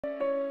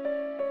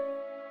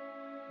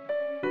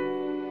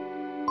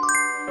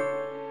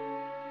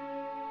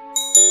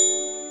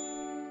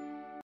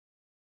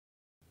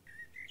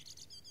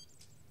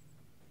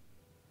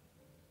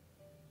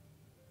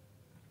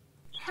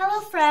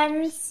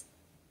friends!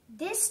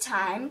 This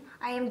time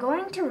I am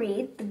going to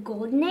read The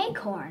Golden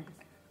Acorn.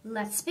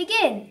 Let's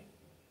begin.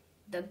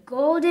 The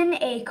Golden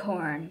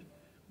Acorn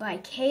by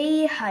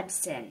K.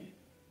 Hudson.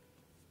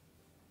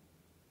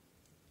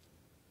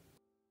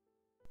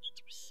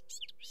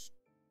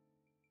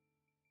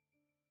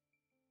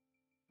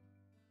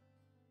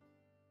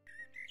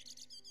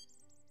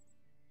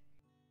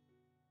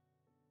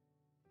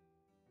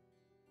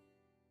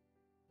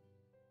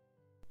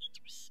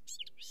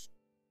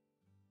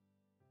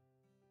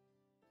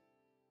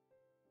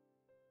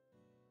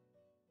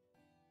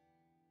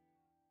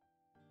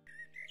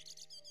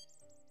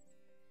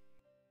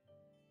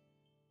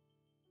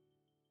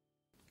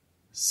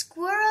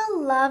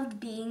 Squirrel loved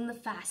being the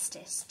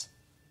fastest.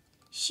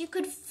 She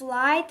could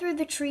fly through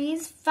the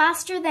trees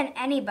faster than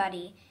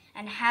anybody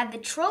and had the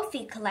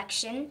trophy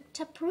collection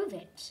to prove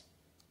it.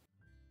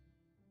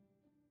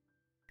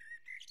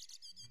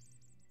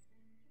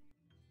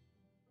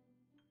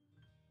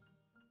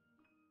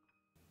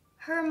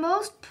 Her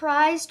most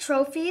prized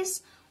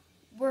trophies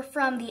were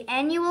from the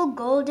annual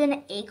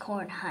Golden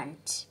Acorn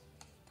Hunt.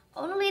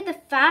 Only the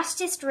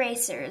fastest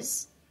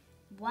racers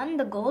won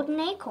the Golden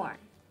Acorn,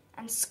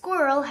 and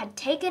Squirrel had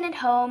taken it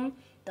home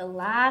the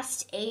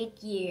last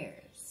 8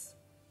 years.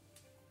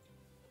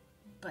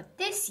 But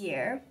this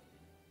year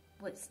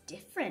was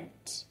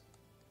different.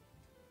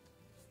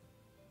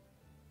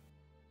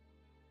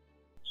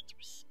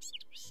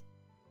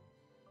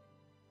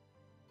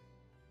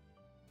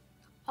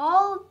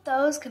 All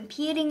those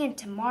competing in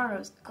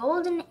tomorrow's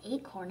Golden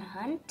Acorn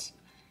Hunt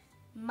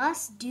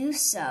must do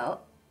so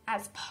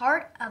as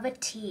part of a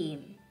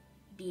team,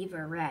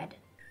 Beaver read.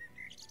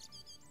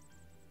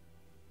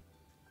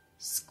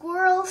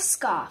 Squirrel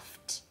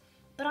scoffed,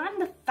 "But I'm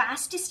the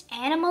fastest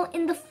animal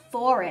in the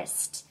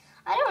forest.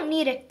 I don't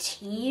need a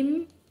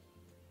team."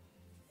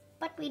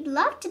 "But we'd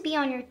love to be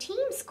on your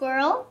team,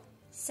 Squirrel,"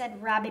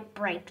 said Rabbit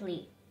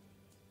brightly.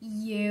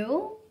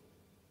 "You?"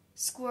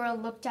 Squirrel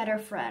looked at her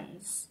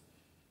friends.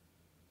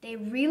 They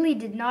really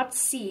did not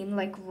seem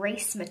like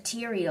race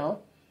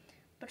material,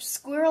 but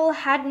Squirrel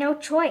had no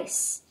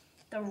choice.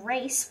 The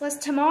race was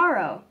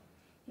tomorrow.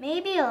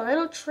 Maybe a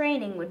little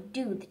training would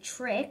do the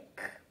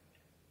trick.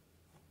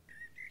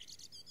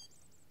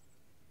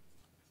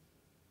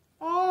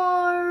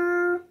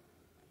 Or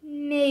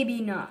maybe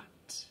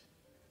not.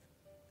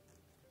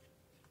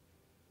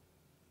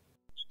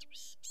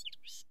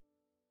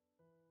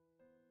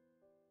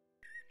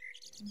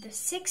 The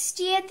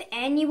 60th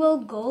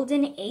Annual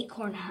Golden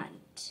Acorn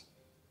Hunt.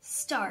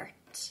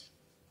 Start.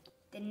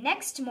 The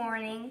next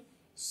morning,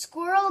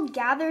 Squirrel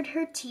gathered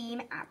her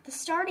team at the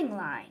starting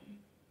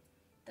line.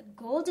 "The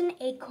golden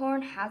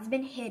acorn has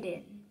been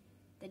hidden,"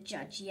 the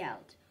judge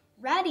yelled.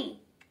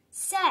 "Ready,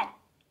 set,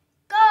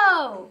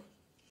 go!"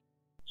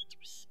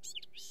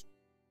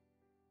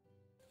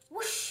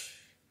 Whoosh!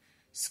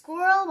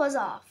 Squirrel was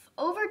off,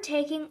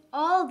 overtaking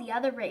all the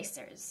other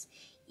racers,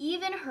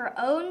 even her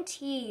own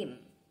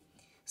team.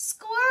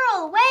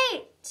 "Squirrel,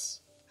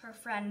 wait!" her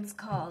friends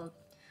called.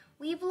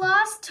 "We've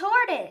lost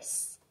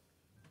Tortoise."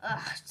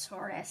 "Ugh,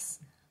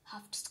 Tortoise,"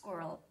 huffed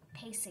Squirrel,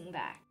 pacing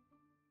back.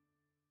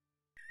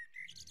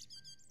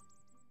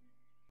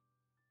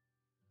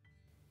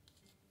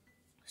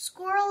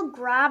 Squirrel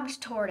grabbed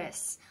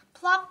Tortoise,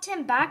 plopped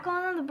him back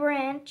on the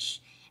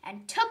branch,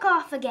 and took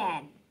off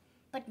again.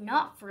 But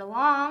not for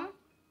long.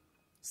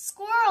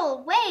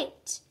 "Squirrel,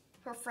 wait!"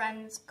 her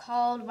friends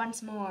called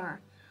once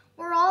more.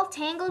 "We're all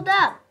tangled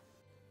up."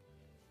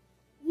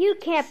 "You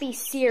can't be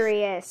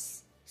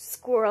serious,"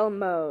 Squirrel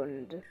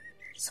moaned.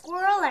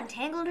 Squirrel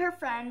untangled her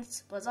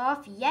friends, was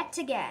off yet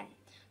again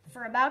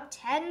for about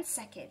 10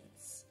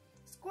 seconds.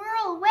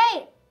 "Squirrel,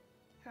 wait!"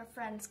 her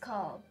friends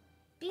called.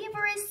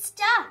 "Beaver is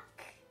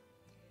stuck."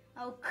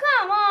 "Oh,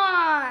 come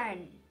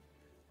on!"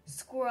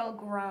 Squirrel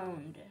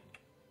groaned.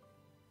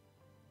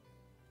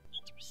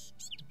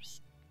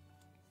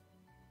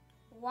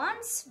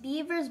 Once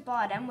Beaver's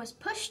bottom was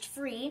pushed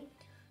free,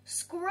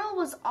 Squirrel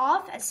was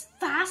off as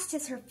fast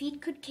as her feet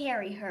could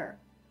carry her.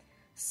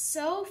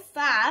 So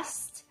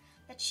fast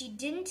that she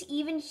didn't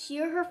even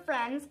hear her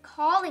friends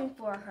calling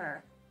for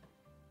her.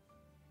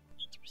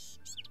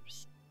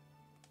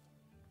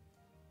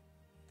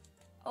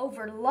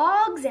 Over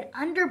logs and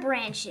under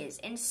branches,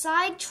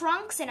 inside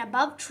trunks and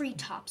above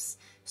treetops,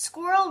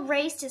 Squirrel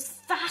raced as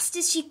fast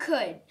as she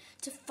could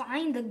to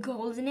find the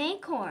golden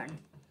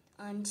acorn.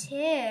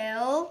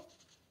 Until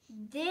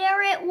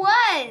there it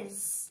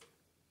was!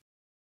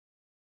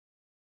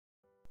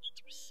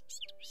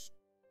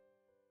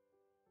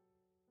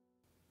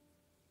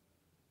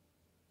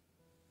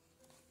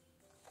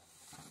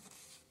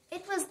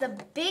 It was the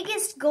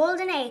biggest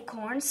golden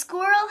acorn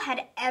Squirrel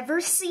had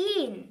ever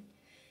seen.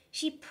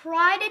 She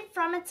pried it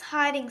from its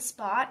hiding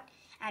spot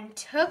and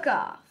took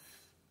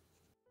off.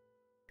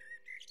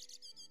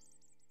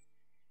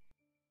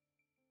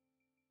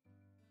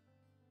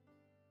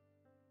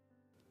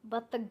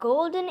 But the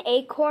golden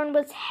acorn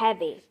was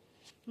heavy,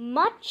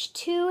 much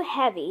too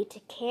heavy to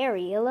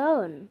carry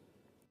alone.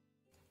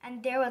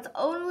 And there was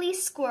only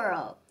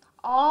Squirrel,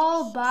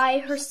 all by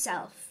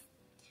herself.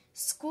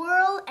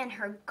 Squirrel and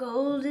her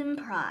golden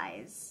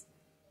prize.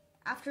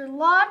 After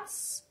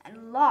lots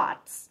and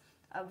lots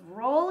of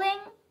rolling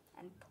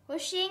and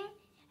pushing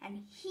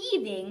and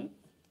heaving,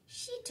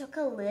 she took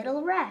a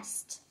little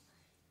rest.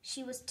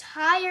 She was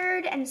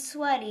tired and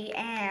sweaty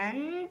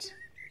and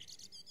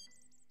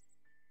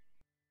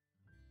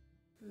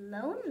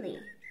lonely.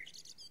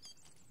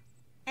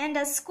 And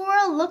as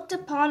Squirrel looked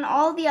upon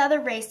all the other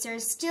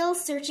racers still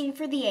searching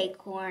for the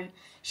acorn,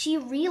 she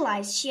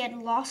realized she had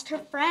lost her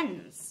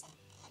friends.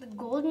 The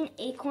golden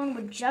acorn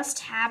would just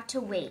have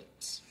to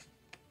wait.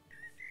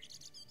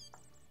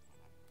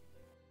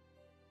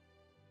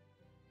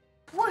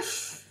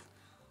 Whoosh!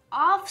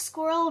 Off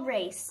Squirrel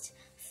raced,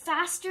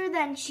 faster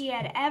than she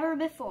had ever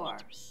before.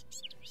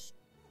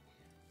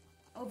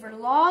 Over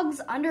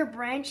logs, under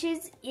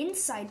branches,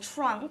 inside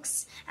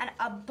trunks, and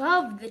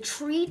above the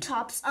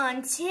treetops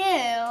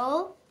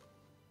until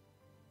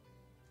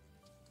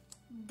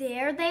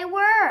there they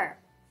were.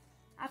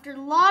 After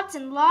lots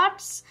and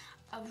lots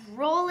of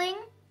rolling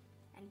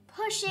and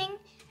pushing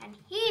and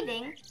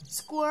heaving,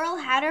 Squirrel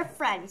had her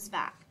friends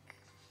back.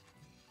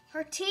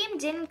 Her team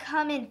didn't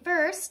come in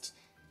first,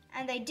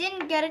 and they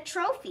didn't get a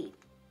trophy,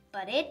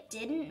 but it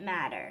didn't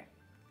matter.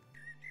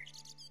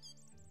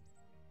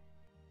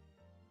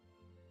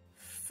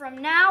 From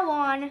now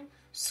on,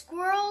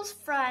 Squirrel's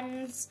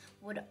friends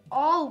would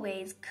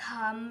always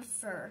come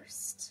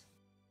first.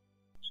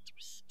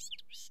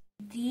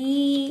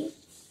 The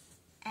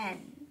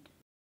end.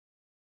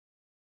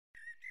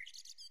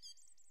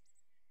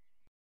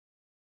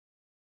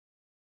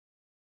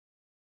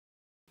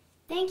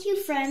 Thank you,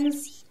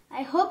 friends.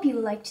 I hope you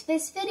liked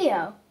this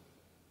video.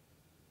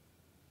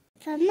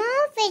 For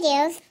more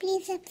videos,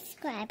 please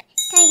subscribe.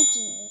 Thank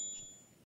you.